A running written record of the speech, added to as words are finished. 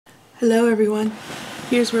Hello everyone.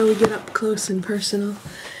 Here's where we get up close and personal,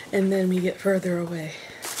 and then we get further away.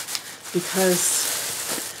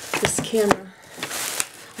 Because this camera,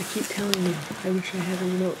 I keep telling you, I wish I had a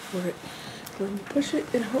remote for it. I'm going to push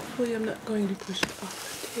it, and hopefully I'm not going to push it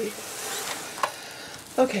off the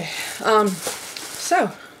table. Okay,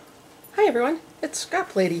 so, hi everyone, it's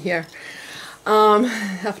Scrap Lady here.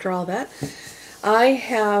 After all that, I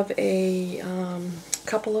have a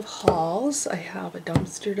couple of hauls. I have a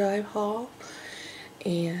dumpster dive haul,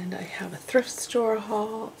 and I have a thrift store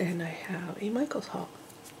haul, and I have a Michael's haul.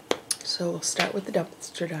 So we'll start with the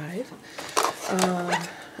dumpster dive. I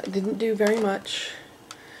didn't do very much.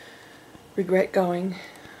 Regret going.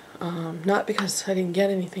 Not because I didn't get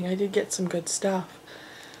anything. I did get some good stuff.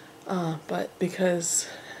 But because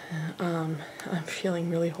I'm feeling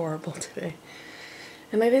really horrible today.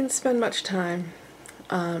 And I didn't spend much time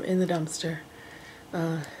in the dumpster.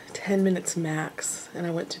 10 minutes max, and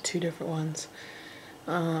I went to 2 different ones.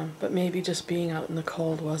 But maybe just being out in the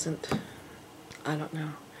cold wasn't, I don't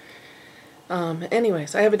know.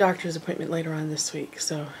 Anyways, I have a doctor's appointment later on this week,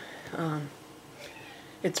 so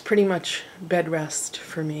it's pretty much bed rest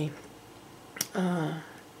for me. And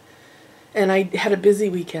I had a busy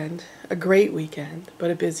weekend, a great weekend, but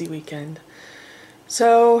a busy weekend.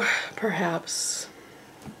 So perhaps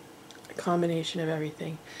a combination of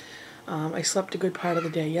everything. I slept a good part of the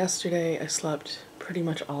day yesterday. I slept pretty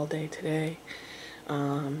much all day today.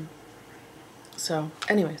 So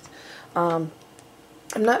anyways, I'm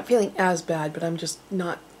not feeling as bad, but I'm just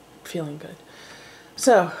not feeling good.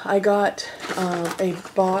 So I got a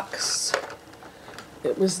box.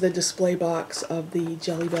 It was the display box of the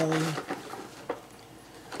Jelly Belly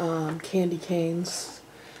candy canes.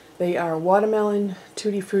 They are watermelon,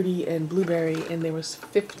 tutti frutti, and blueberry, and there was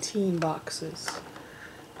 15 boxes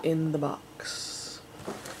in the box.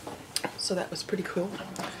 So that was pretty cool.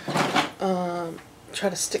 Try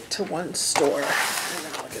to stick to one store, and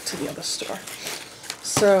then I'll get to the other store.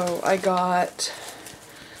 So I got,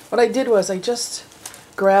 what I did was I just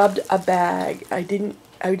grabbed a bag. I didn't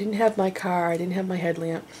have my car, I didn't have my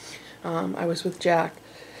headlamp. I was with Jack,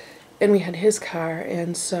 and we had his car,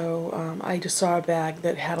 and so I just saw a bag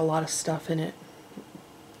that had a lot of stuff in it,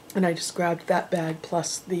 and I just grabbed that bag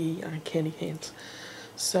plus the candy canes.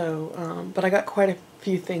 So, but I got quite a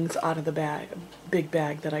few things out of the bag, a big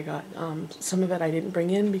bag that I got. Some of it I didn't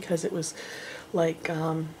bring in because it was like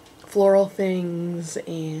floral things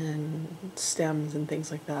and stems and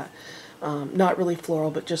things like that. Not really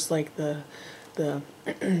floral, but just like the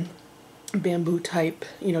bamboo type,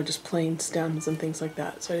 you know, just plain stems and things like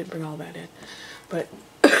that. So I didn't bring all that in. But,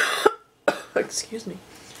 excuse me.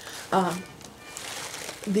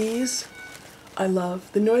 These I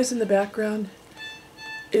love. The noise in the background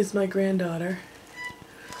is my granddaughter.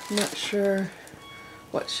 I'm not sure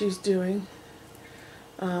what she's doing,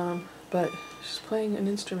 but she's playing an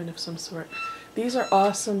instrument of some sort. These are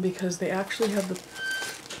awesome because they actually have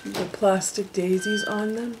the plastic daisies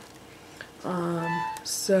on them.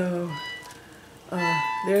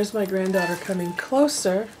 There's my granddaughter coming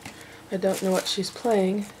closer. I don't know what she's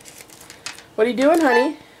playing. What are you doing,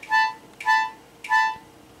 honey?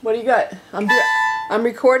 What do you got? I'm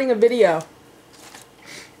recording a video.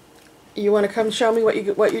 You want to come show me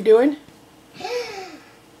what you're doing?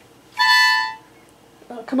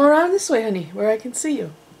 Come around this way, honey, where I can see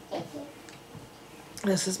you.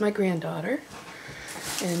 This is my granddaughter,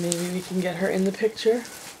 and maybe we can get her in the picture.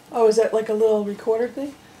 Oh, is that like a little recorder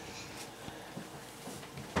thing?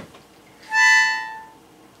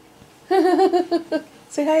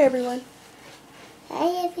 Say hi, everyone.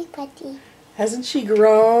 Hi, everybody. Hasn't she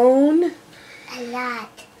grown? A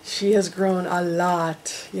lot. She has grown a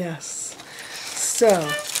lot, yes. So,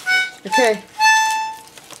 okay.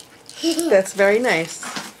 That's very nice.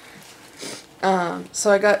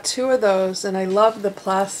 So I got 2 of those, and I love the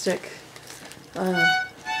plastic. We're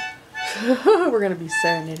going to be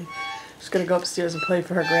serenading. She's going to go upstairs and play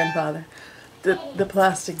for her grandfather. The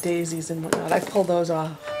plastic daisies and whatnot. I pulled those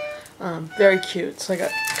off. Very cute. So I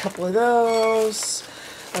got a couple of those.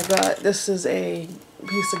 This is a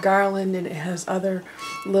piece of garland, and it has other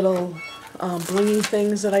little blingy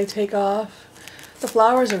things that I take off. The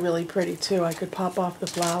flowers are really pretty too. I could pop off the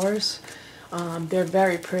flowers. They're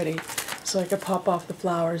very pretty. So I could pop off the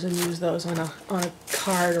flowers and use those on a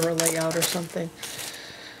card or a layout or something.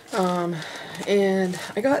 And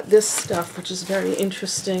I got this stuff, which is very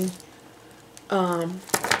interesting.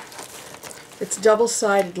 It's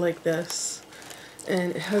double-sided like this,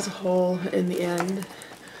 and it has a hole in the end,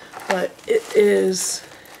 but it is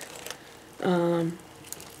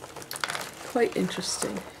quite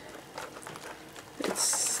interesting.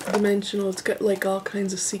 It's dimensional. It's got like all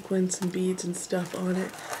kinds of sequins and beads and stuff on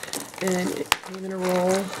it. And it came in a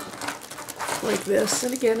roll like this.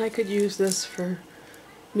 And again, I could use this for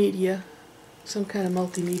media, some kind of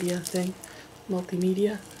multimedia thing.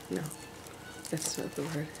 Multimedia? No, that's not the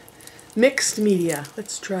word. Mixed media.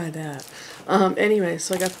 Let's try that. Anyway,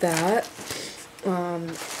 so I got that.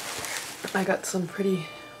 I got some pretty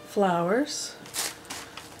flowers.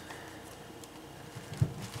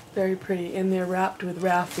 Very pretty, and they're wrapped with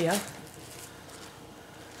raffia.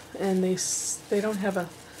 And they don't have a,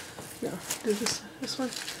 no, did this one?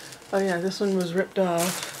 Oh yeah, this one was ripped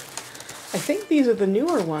off. I think these are the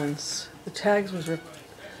newer ones. The tag was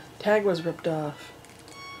ripped off.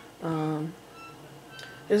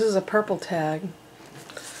 This is a purple tag.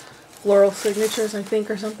 Floral signatures, I think,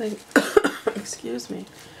 or something. Excuse me.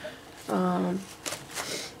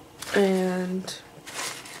 And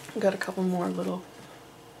got a couple more little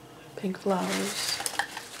pink flowers,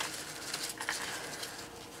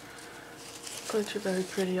 which are very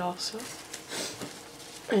pretty also.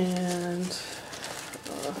 And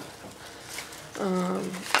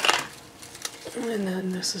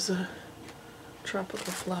then this is a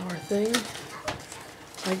tropical flower thing.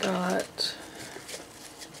 I got,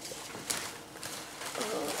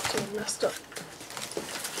 it's all messed up.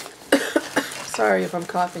 Sorry if I'm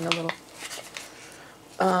coughing a little.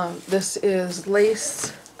 This is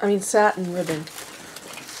satin ribbon.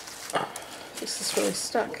 Oh, this is really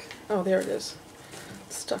stuck. Oh, there it is.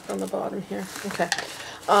 It's stuck on the bottom here. Okay.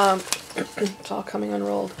 It's all coming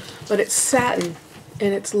unrolled. But it's satin,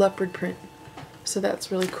 and it's leopard print. So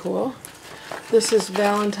that's really cool. This is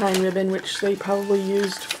Valentine ribbon, which they probably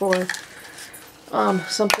used for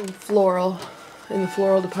something floral in the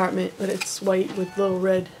floral department, but it's white with little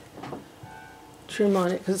red trim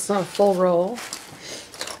on it because it's not a full roll.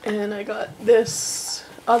 And I got this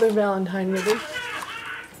other Valentine ribbon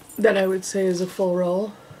that I would say is a full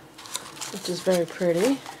roll, which is very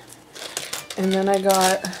pretty. And then I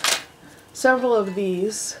got several of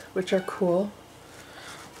these, which are cool.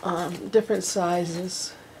 Different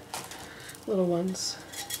sizes, little ones,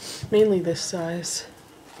 mainly this size.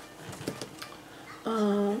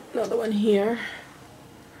 Another one here.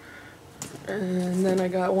 And then I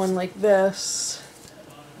got one like this,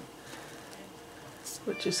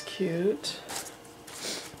 which is cute.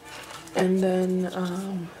 And then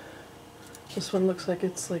this one looks like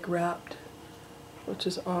it's like wrapped, which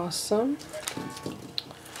is awesome.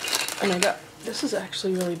 And I got, this is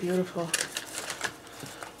actually really beautiful.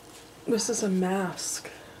 This is a mask.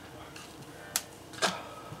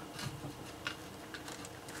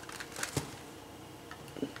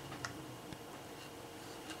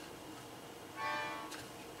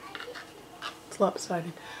 It's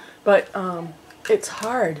lopsided, but it's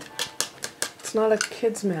hard. It's not a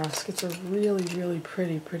kid's mask. It's a really, really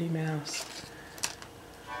pretty mask.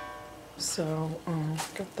 So,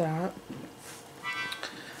 got that.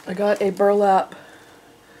 I got a burlap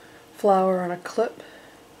flower on a clip,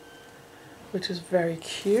 which is very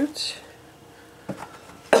cute.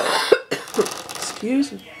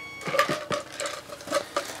 Excuse me.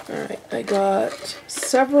 Alright, I got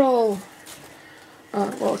several,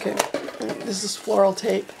 well, okay, this is floral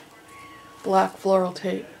tape, black floral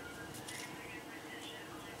tape.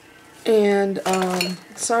 And,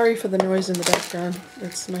 sorry for the noise in the background.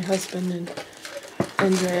 It's my husband and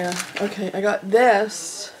Andrea. Okay, I got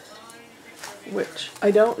this, which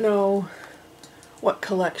I don't know what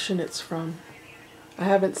collection it's from. I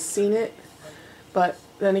haven't seen it, but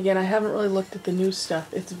then again, I haven't really looked at the new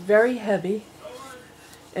stuff. It's very heavy,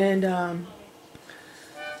 and,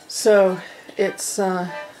 so it's,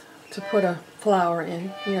 to put a flower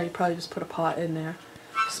in. You know, you probably just put a pot in there,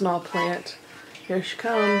 small plant. Here she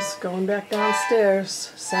comes, going back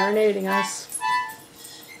downstairs, serenading us.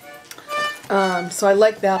 So I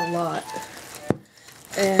like that a lot.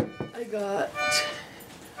 And I got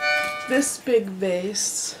this big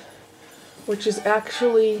vase, which is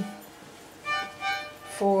actually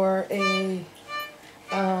for a,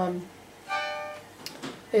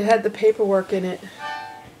 it had the paperwork in it.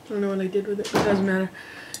 I don't know what I did with it, but it doesn't matter.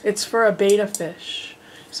 It's for a betta fish.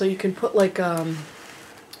 So you can put like, a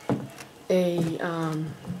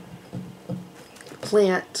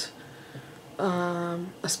plant,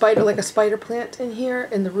 a spider plant in here,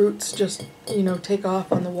 and the roots just, you know, take off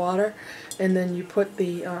on the water, and then you put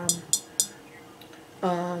the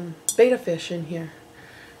betta fish in here,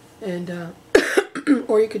 and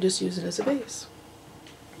or you could just use it as a vase,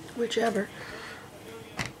 whichever.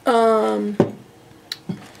 And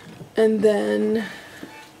then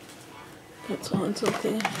that's on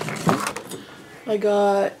something. I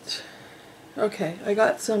got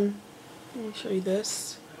some, let me show you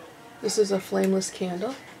this. This is a flameless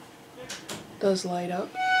candle. Does light up.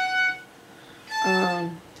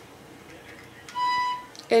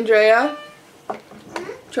 Andrea,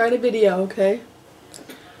 try the video, okay?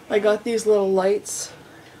 I got these little lights.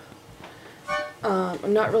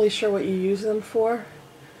 I'm not really sure what you use them for,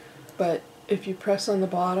 but if you press on the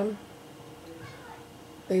bottom,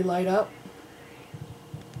 they light up.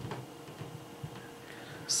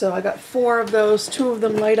 So I got 4 of those. 2 of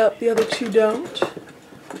them light up, the other 2 don't.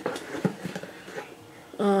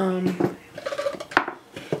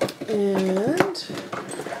 And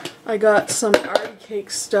I got some Artie Cake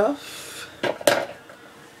stuff.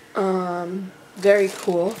 Very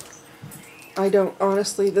cool. I don't,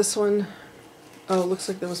 honestly, this one, oh, it looks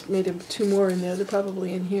like there was maybe 2 more in there. They're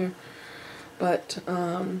probably in here. But,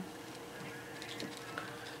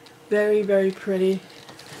 very, very pretty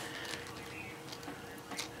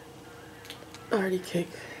Artie Cake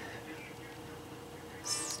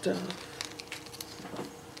stuff,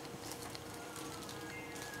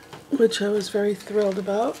 which I was very thrilled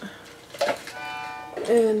about.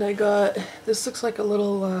 And I got, this looks like a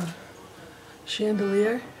little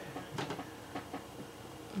chandelier.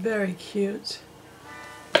 Very cute.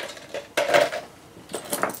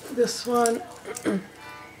 This one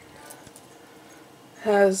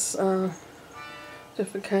has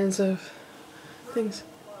different kinds of things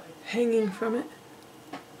hanging from it.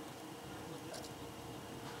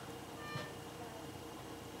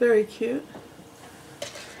 Very cute.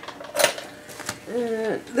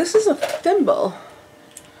 And this is a thimble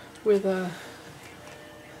with a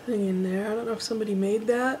thing in there. I don't know if somebody made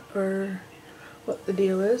that or what the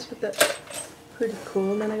deal is, but that's pretty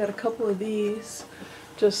cool. And then I got a couple of these,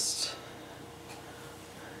 just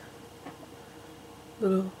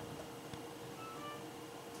little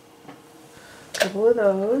couple of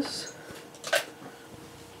those.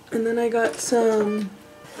 And then I got some,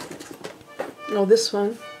 oh, this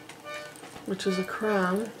one, which is a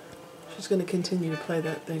crown. She's going to continue to play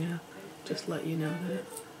that thing. I'll just let you know that.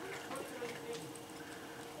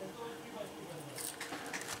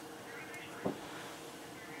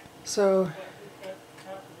 So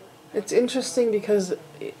it's interesting because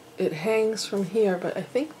it hangs from here, but I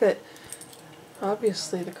think that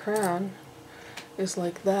obviously the crown is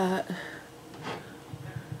like that.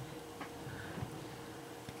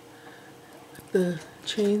 The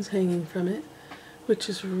chains hanging from it, which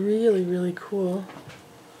is really, really cool.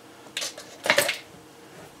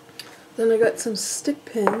 Then I got some stick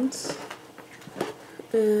pins,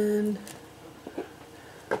 and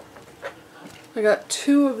I got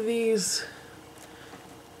 2 of these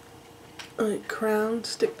like crown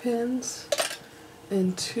stick pins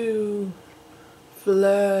and 2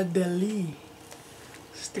 fleur de lis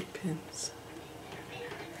stick pins.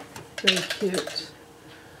 Very cute.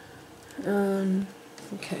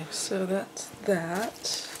 Okay, so that's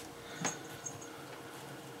that.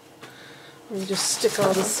 Let me just stick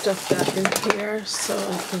all this stuff back in here so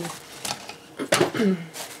I can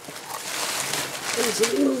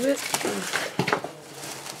move it.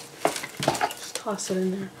 Just toss it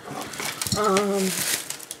in there.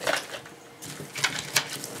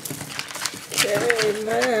 Okay,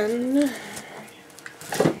 then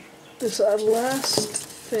this last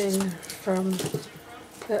thing from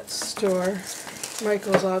that store,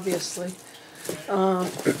 Michael's obviously,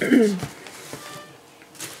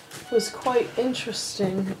 was quite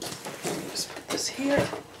interesting. Just put this here.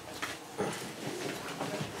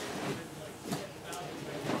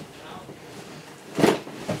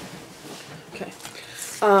 Okay.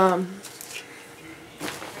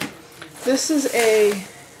 This is a,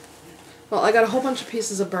 well, I got a whole bunch of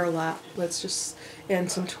pieces of burlap. Let's just, and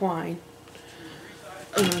some twine.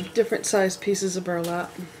 Different sized pieces of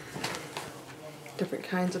burlap. Different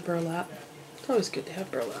kinds of burlap. It's always good to have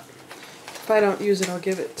burlap. If I don't use it, I'll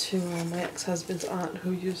give it to my ex-husband's aunt,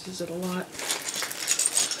 who uses it a lot. I'm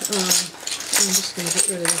just going to get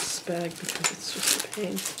rid of this bag because it's just a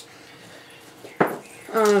pain.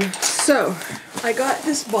 So, I got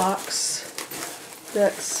this box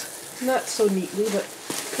that's not so neatly, but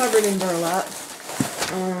covered in burlap.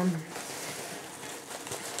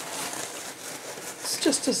 It's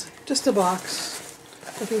just a box.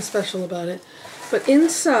 Nothing special about it. But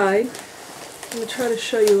inside, I'm going to try to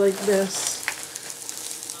show you like this.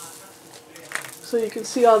 So you can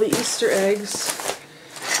see all the Easter eggs.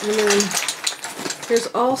 And then there's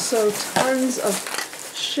also tons of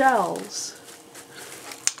shells.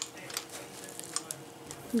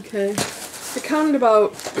 Okay. I counted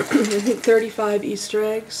about, I think, 35 Easter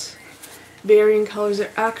eggs. Varying colors.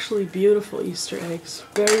 They're actually beautiful Easter eggs.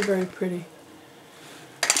 Very, very pretty.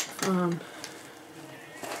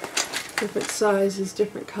 different sizes,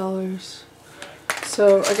 different colors.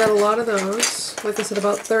 So I got a lot of those. Like I said,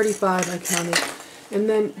 about 35 I counted. And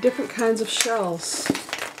then different kinds of shells.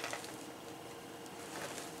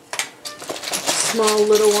 Small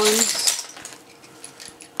little ones.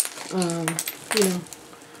 You know,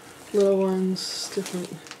 little ones, different.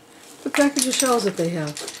 The package of shells that they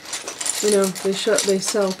have. You know, they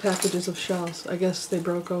sell packages of shells. I guess they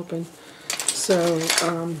broke open. So,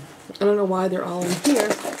 I don't know why they're all in here,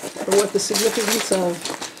 or what the significance of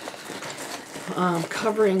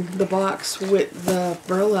covering the box with the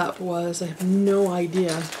burlap was. I have no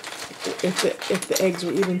idea if the eggs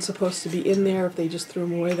were even supposed to be in there, if they just threw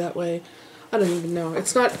them away that way. I don't even know.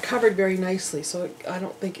 It's not covered very nicely, so I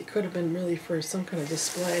don't think it could have been really for some kind of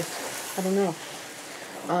display. I don't know.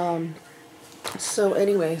 So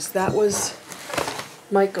anyways, that was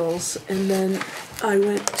Michael's, and then I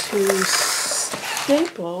went to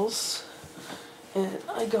Staples, and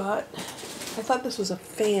I thought this was a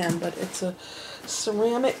fan, but it's a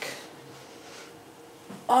ceramic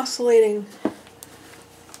oscillating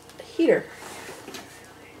heater.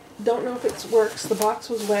 Don't know if it works. The box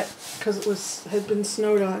was wet because it had been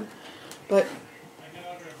snowed on, but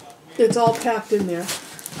it's all packed in there.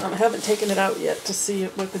 I haven't taken it out yet to see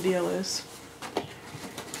what the deal is.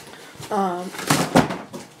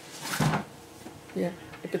 Yeah,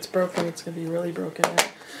 if it's broken, it's going to be really broken.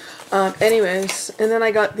 Anyways, and then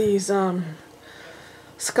I got these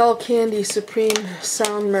Skull Candy Supreme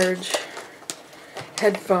Sound Merge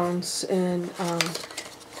headphones and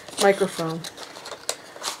microphone.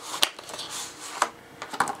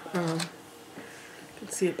 You can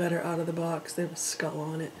see it better out of the box. They have a skull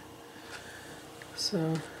on it.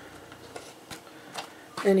 So,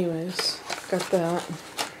 anyways, got that.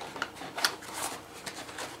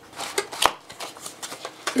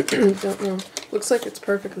 Don't know. Looks like it's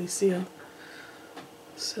perfectly sealed.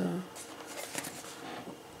 So,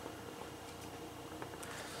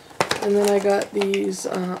 and then I got these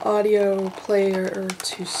audio player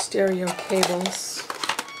to stereo cables.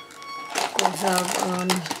 They have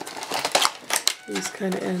these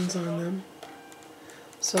kind of ends on them.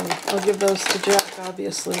 So I'll give those to Jack,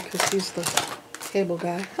 obviously, because he's the cable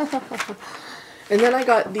guy. And then I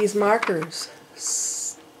got these markers.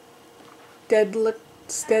 Stedler.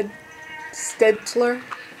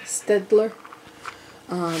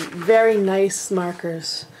 Very nice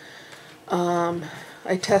markers.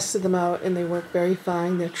 I tested them out and they work very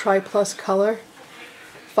fine. They're Tri-Plus color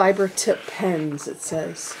fiber tip pens, it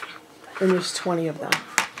says. And there's 20 of them.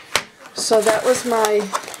 So that was my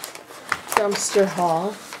dumpster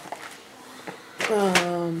haul.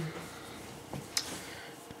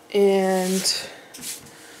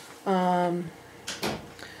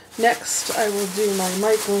 Next I will do my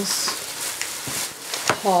Michael's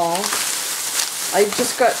haul. I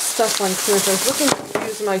just got stuff on clearance. I was looking to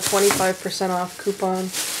use my 25% off coupon,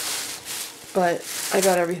 but I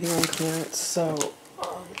got everything on clearance, so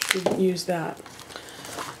didn't use that.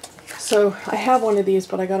 So I have one of these,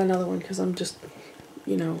 but I got another one because I'm just,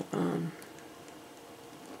 you know,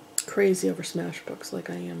 crazy over Smash Books like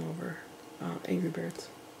I am over Angry Birds.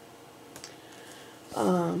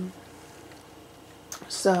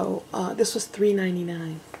 This was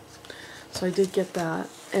 $3.99, so I did get that.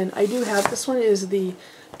 And I do have, this one is the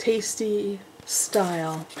Tasty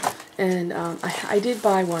Style, and I did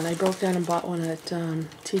buy one. I broke down and bought one at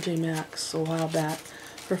TJ Maxx a while back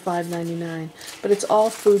for $5.99, but it's all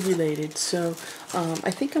food related, so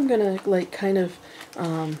I think I'm gonna like kind of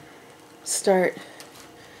start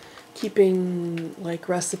keeping like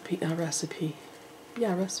recipes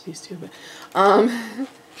too, but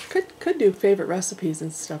could do favorite recipes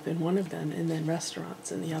and stuff in one of them, and then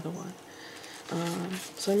restaurants in the other one.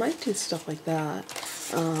 So I might do stuff like that.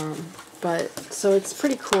 But so it's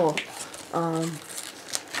pretty cool.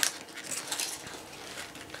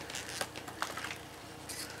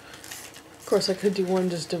 Of course, I could do one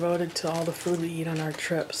just devoted to all the food we eat on our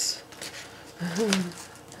trips.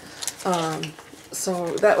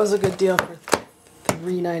 So that was a good deal for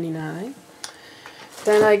 $3.99.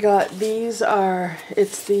 Then I got these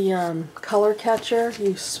it's the color catcher.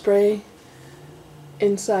 You spray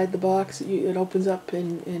inside the box. It opens up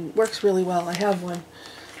and works really well. I have one.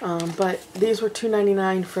 But these were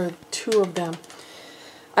 $2.99 for 2 of them.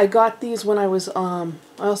 I got these when I was, I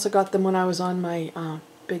also got them when I was on my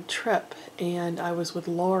big trip, and I was with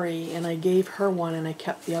Lori, and I gave her one and I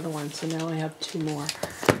kept the other one, so now I have 2 more.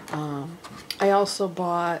 I also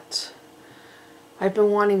bought, I've been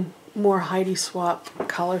wanting more Heidi Swap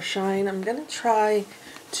Color Shine. I'm going to try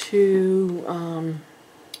to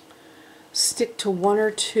stick to 1 or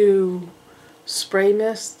 2 spray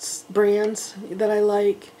mists brands that I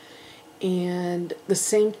like, And the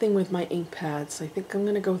same thing with my ink pads. I think I'm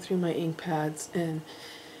going to go through my ink pads and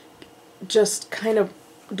just kind of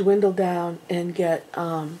dwindle down and get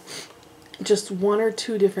just 1 or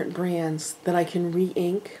 2 different brands that I can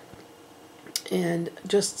re-ink and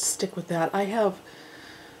just stick with that. I have,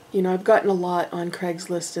 you know, I've gotten a lot on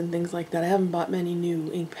Craigslist and things like that. I haven't bought many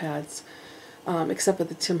new ink pads except at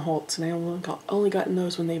the Tim Holtz, and I only gotten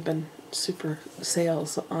those when they've been super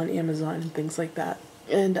sales on Amazon and things like that.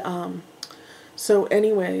 And so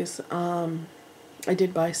anyways, I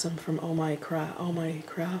did buy some from Oh My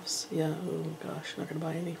Crafts. Yeah, oh gosh, not gonna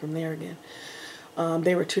buy anything from there again.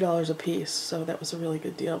 They were $2 a piece, so that was a really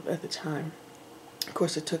good deal at the time. Of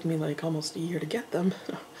course, it took me like almost a year to get them.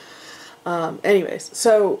 Anyways,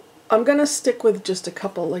 so I'm gonna stick with just a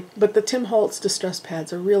couple, but the Tim Holtz distress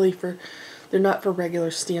pads are really they're not for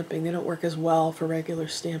regular stamping. They don't work as well for regular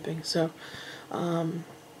stamping. So I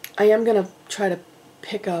am gonna try to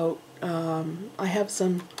pick out, I have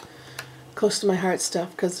some close to my heart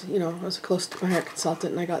stuff because, you know, I was a close to my heart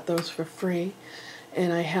consultant and I got those for free.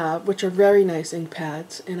 And I have, which are very nice ink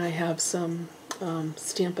pads, and I have some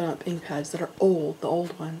Stampin' Up! Ink pads that are old, the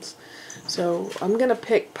old ones. So I'm going to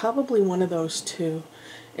pick probably one of those two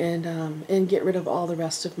and get rid of all the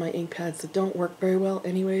rest of my ink pads that don't work very well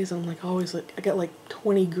anyways. I'm like always like, I got like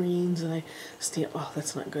 20 greens and I stamp, oh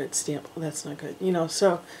that's not good, stamp, oh, that's not good, you know.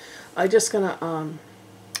 So I just going to,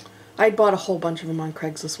 I bought a whole bunch of them on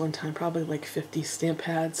Craigslist one time, probably like 50 stamp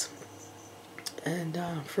pads, and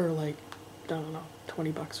for like, I don't know,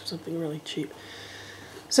 20 bucks or something really cheap.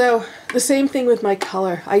 So the same thing with my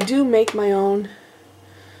color. I do make my own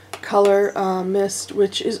color mist,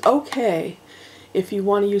 which is okay if you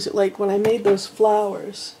want to use it. Like when I made those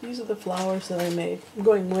flowers, these are the flowers that I made. I'm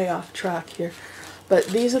going way off track here, but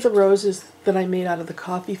these are the roses that I made out of the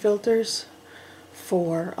coffee filters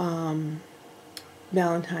for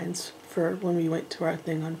Valentine's, for when we went to our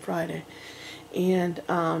thing on Friday. And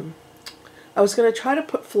I was going to try to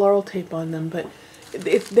put floral tape on them, but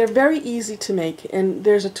they're very easy to make, and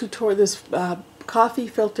there's a tutorial, this coffee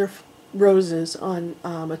filter roses on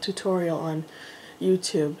a tutorial on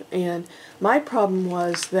YouTube. And my problem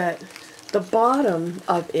was that the bottom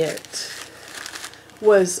of it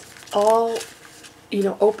was all, you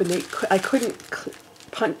know, open. I couldn't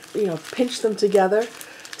pinch them together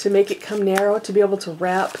to make it come narrow to be able to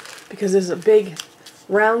wrap, because there's a big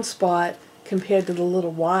round spot compared to the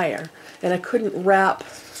little wire, and I couldn't wrap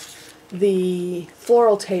the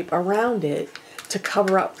floral tape around it to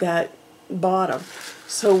cover up that bottom.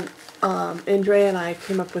 So Andrea and I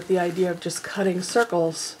came up with the idea of just cutting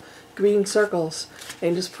circles, green circles,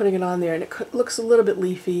 and just putting it on there, and it looks a little bit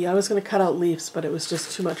leafy. I was going to cut out leaves, but it was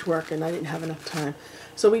just too much work and I didn't have enough time.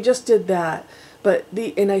 So we just did that,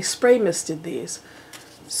 and I spray misted these.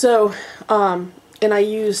 So and I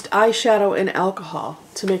used eyeshadow and alcohol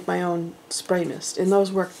to make my own spray mist, and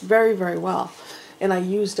those worked very, very well. And I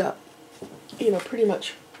used up, you know, pretty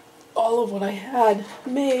much all of what I had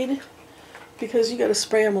made, because you got to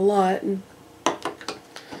spray them a lot. And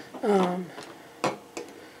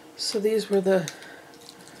so these were the,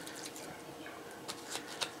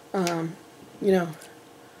 you know,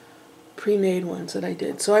 pre-made ones that I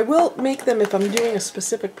did. So I will make them if I'm doing a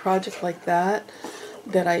specific project like that,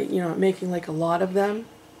 that I, you know, making like a lot of them.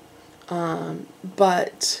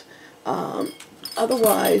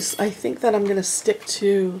 Otherwise, I think that I'm going to stick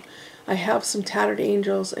to, I have some Tattered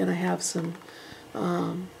Angels, and I have some,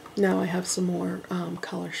 now I have some more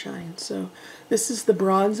color shine. So this is the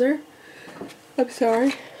bronzer, I'm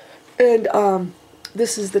sorry, and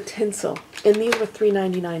this is the tinsel, and these were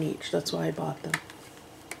 $3.99 each. That's why I bought them.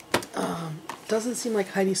 Doesn't seem like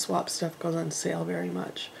Heidi Swapp stuff goes on sale very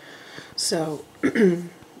much. So they're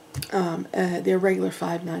regular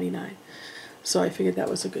 $5.99. So I figured that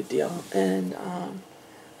was a good deal. And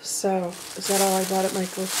so is that all I bought at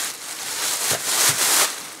Michael's?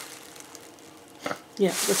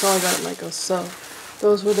 Yeah, that's all I got at Michael's. So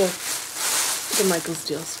those were the Michael's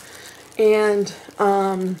deals. And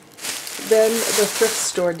then the thrift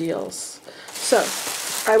store deals. So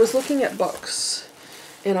I was looking at books,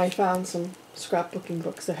 and I found some scrapbooking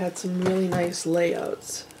books that had some really nice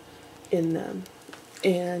layouts in them.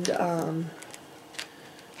 And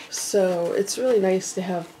so it's really nice to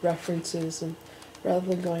have references, and rather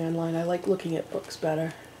than going online, I like looking at books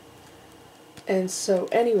better. And so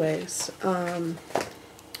anyways,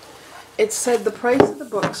 it said the price of the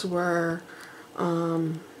books were,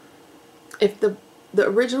 if the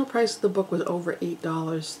original price of the book was over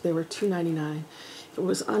 $8, they were $2.99. If it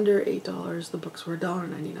was under $8, the books were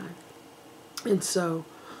 $1.99. And so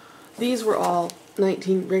these were all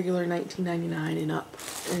regular $19.99 and up,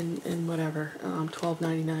 and whatever,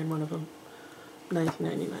 $12.99 one of them,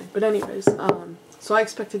 $19.99. But anyways, so I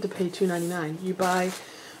expected to pay $2.99. You buy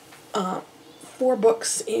 4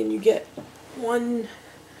 books and you get 1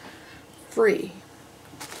 free.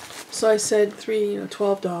 So I said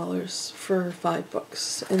 $12 for 5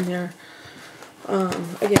 books, and they're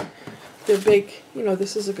again, they're big.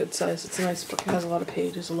 This is a good size. It's a nice book. It has a lot of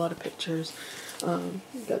pages, a lot of pictures.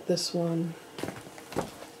 Got this one.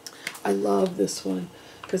 I love this one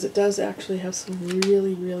because it does actually have some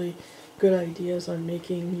really, really good ideas on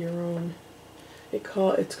making your own.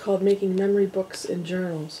 It's called Making Memory Books and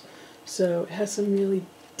Journals. So it has some really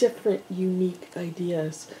different, unique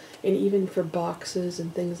ideas, and even for boxes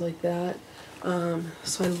and things like that.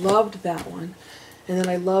 So I loved that one. And then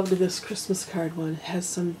I loved this Christmas card one. It has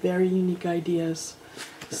some very unique ideas.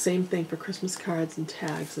 Same thing for Christmas cards and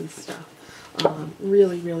tags and stuff.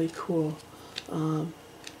 Really, really cool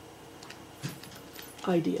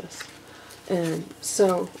ideas. And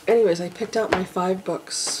so, anyways, I picked out my 5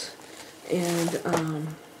 books, and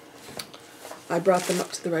I brought them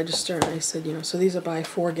up to the register, and I said, so these are buy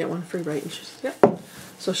 4, get 1 free, right? And she said, yep.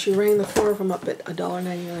 So she rang the 4 of them up at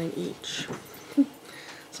 $1.99 each.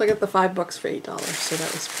 So I got the 5 books for $8, so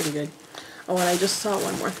that was pretty good. Oh, and I just saw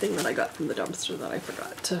one more thing that I got from the dumpster that I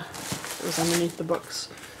forgot to. It was underneath the books.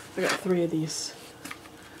 I got 3 of these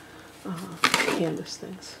canvas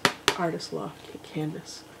things. Artist Loft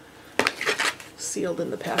canvas. Sealed in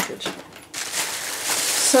the package.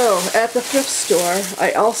 So, at the thrift store,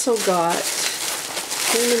 I also got,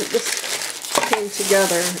 this came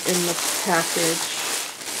together in the package.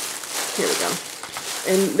 Here we go.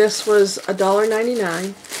 And this was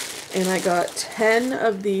 $1.99, and I got 10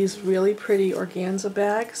 of these really pretty organza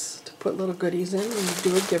bags to put little goodies in and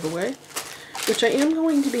do a giveaway, which I am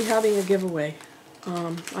going to be having a giveaway.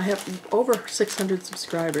 I have over 600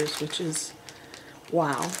 subscribers, which is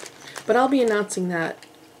wow. But I'll be announcing that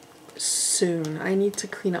soon. I need to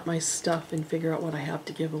clean up my stuff and figure out what I have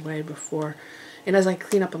to give away before. And as I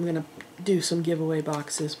clean up, I'm going to do some giveaway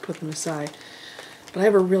boxes, put them aside. But I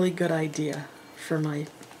have a really good idea for my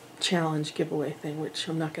challenge giveaway thing, which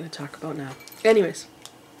I'm not going to talk about now. Anyways,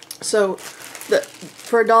 so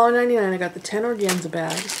for $1.99, I got the 10 organza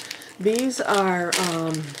bags. These are,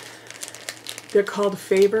 they're called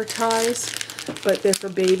Faber ties, but they're for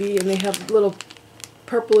baby, and they have little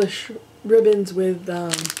purplish ribbons with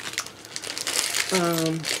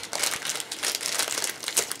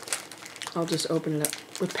I'll just open it up,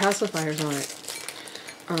 with pacifiers on it.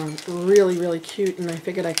 Really, really cute, and I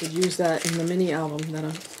figured I could use that in the mini album that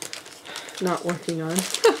I'm not working on.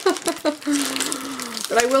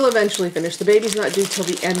 But I will eventually finish. The baby's not due till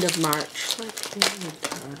the end of March.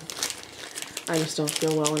 I just don't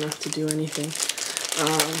feel well enough to do anything.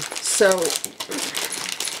 So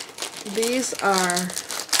these are,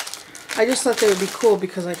 I just thought they would be cool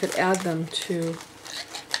because I could add them to,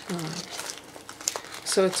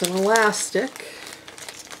 so it's an elastic,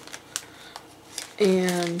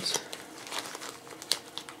 and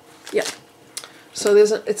yeah, so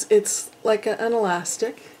there's it's like an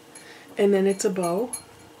elastic, and then it's a bow,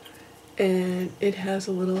 and it has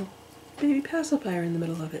a little baby pacifier in the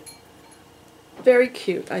middle of it. Very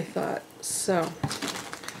cute, I thought. So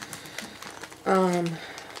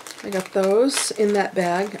I got those in that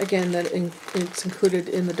bag. Again, it's included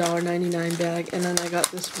in the $1.99 bag. And then I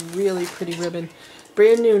got this really pretty ribbon.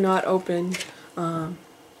 Brand new, not opened.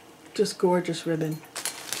 Just gorgeous ribbon.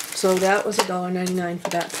 So that was $1.99 for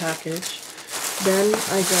that package. Then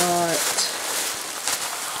I got,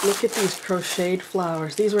 look at these crocheted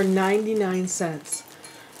flowers. These were 99 cents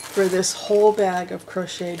for this whole bag of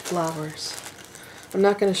crocheted flowers. I'm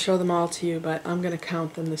not going to show them all to you, but I'm going to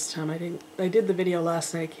count them this time. I did the video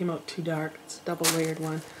last night. It came out too dark. It's a double layered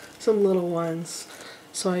one. Some little ones.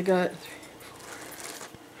 So I got 3, 4,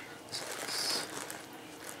 6.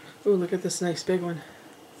 Ooh, look at this nice big one.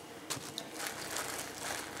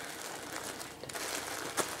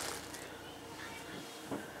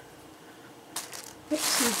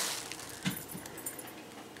 Oopsie.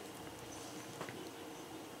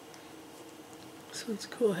 This one's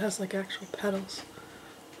cool. It has like actual petals.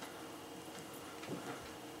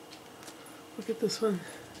 Look at this one.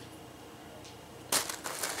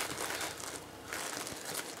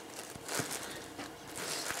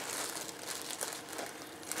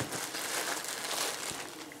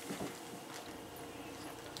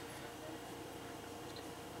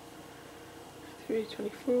 $3,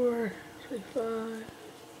 $24, $25,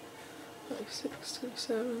 $26,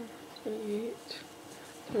 $27, $28,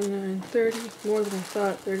 $29, $30, more than I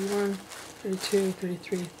thought, $31, $32,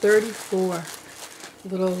 $33, $34.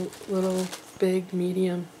 little, big,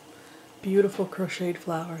 medium, beautiful crocheted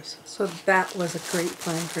flowers. So that was a great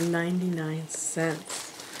find for 99 cents.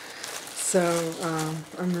 So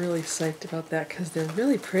I'm really psyched about that because they're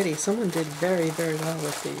really pretty. Someone did very, very well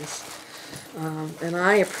with these. And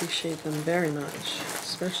I appreciate them very much,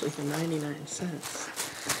 especially for 99 cents.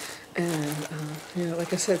 And, you know,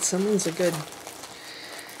 like I said, someone's a good...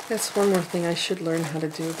 That's one more thing I should learn how to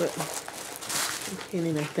do, but I can't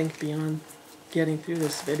even think beyond getting through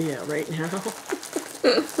this video right now.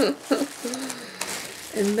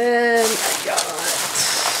 And then I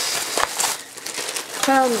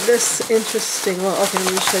found this interesting. Well, okay,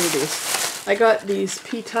 let me show you these. I got these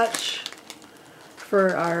P-Touch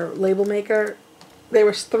for our label maker. There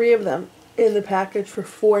was 3 of them in the package for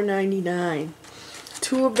 $4.99.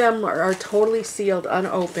 2 of them are totally sealed,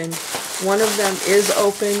 unopened. One of them is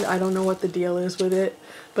opened. I don't know what the deal is with it,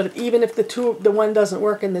 but even if the one doesn't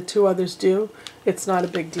work and the 2 others do, it's not a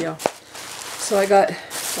big deal. So I got,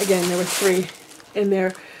 again, there were 3, and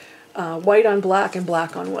they're white on black and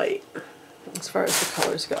black on white, as far as the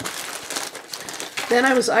colors go. Then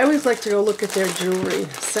I always like to go look at their jewelry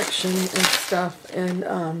section and stuff, and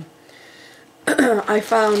I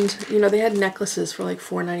found, you know, they had necklaces for like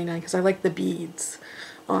 $4.99 because I like the beads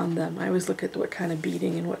on them. I always look at what kind of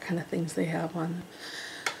beading and what kind of things they have on them.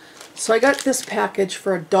 So I got this package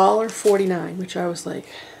for $1.49, which I was like,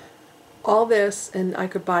 all this, and I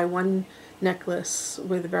could buy one necklace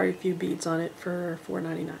with very few beads on it for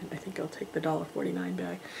 $4.99. I think I'll take the $1.49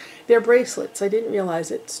 bag. They're bracelets. I didn't realize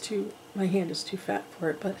it's too, my hand is too fat for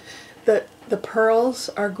it, but the pearls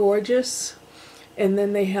are gorgeous, and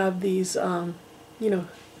then they have these, you know,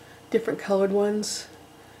 different colored ones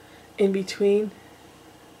in between.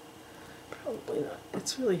 Probably not.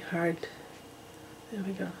 It's really hard. There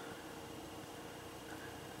we go.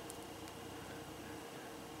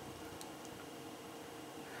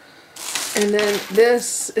 And then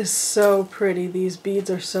this is so pretty. These beads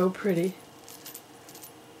are so pretty.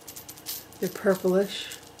 They're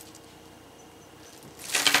purplish.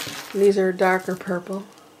 And these are darker purple.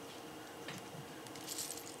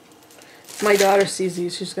 My daughter sees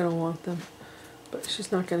these, she's going to want them, but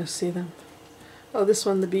she's not going to see them. Oh, this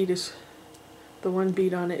one, the one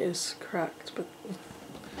bead on it is cracked, but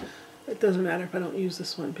it doesn't matter if I don't use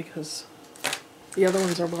this one because the other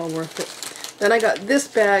ones are well worth it. Then I got this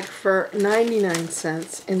bag for 99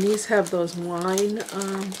 cents, and these have those wine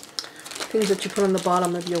things that you put on the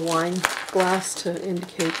bottom of your wine glass to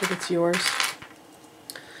indicate that it's yours.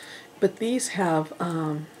 But these have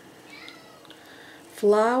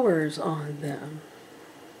flowers on them,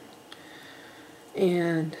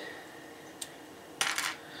 and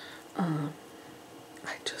I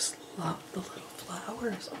just love the little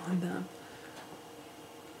flowers on them.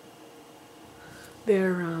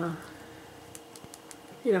 They're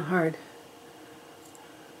you know, hard.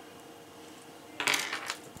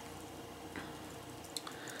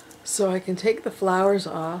 So I can take the flowers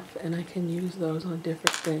off and I can use those on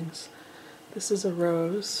different things. This is a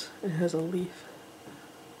rose. It has a leaf.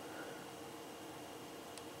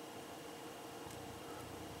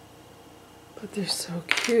 But they're so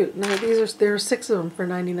cute. Now there are 6 of them for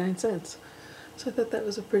 99 cents. So I thought that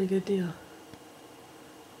was a pretty good deal.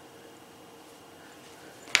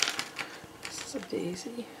 This is a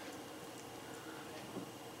daisy.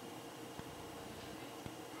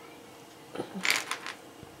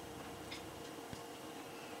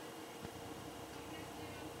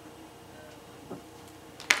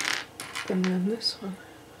 And then this one.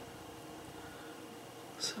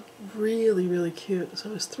 So really, really cute. So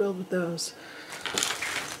I was thrilled with those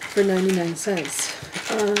for 99 cents.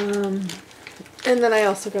 And then I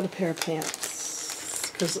also got a pair of pants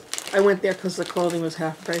because I went there because the clothing was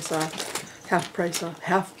half price off. Half price off.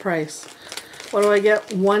 Half price. What do I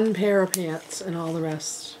get? 1 pair of pants and all the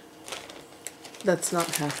rest. That's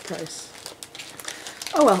not half price.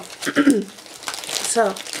 Oh well.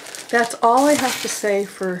 So that's all I have to say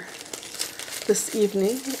for this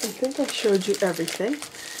evening. I think I showed you everything,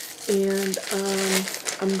 and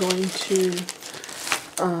I'm going to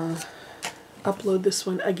upload this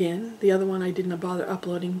one again. The other one I didn't bother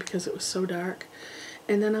uploading because it was so dark,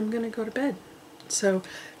 and then I'm going to go to bed. So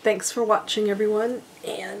thanks for watching, everyone,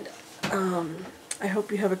 and I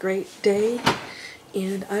hope you have a great day,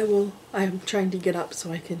 and I'm trying to get up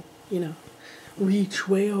so I can, you know, reach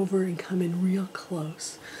way over and come in real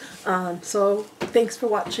close. So thanks for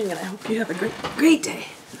watching, and I hope you have a great day.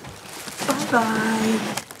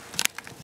 Bye-bye.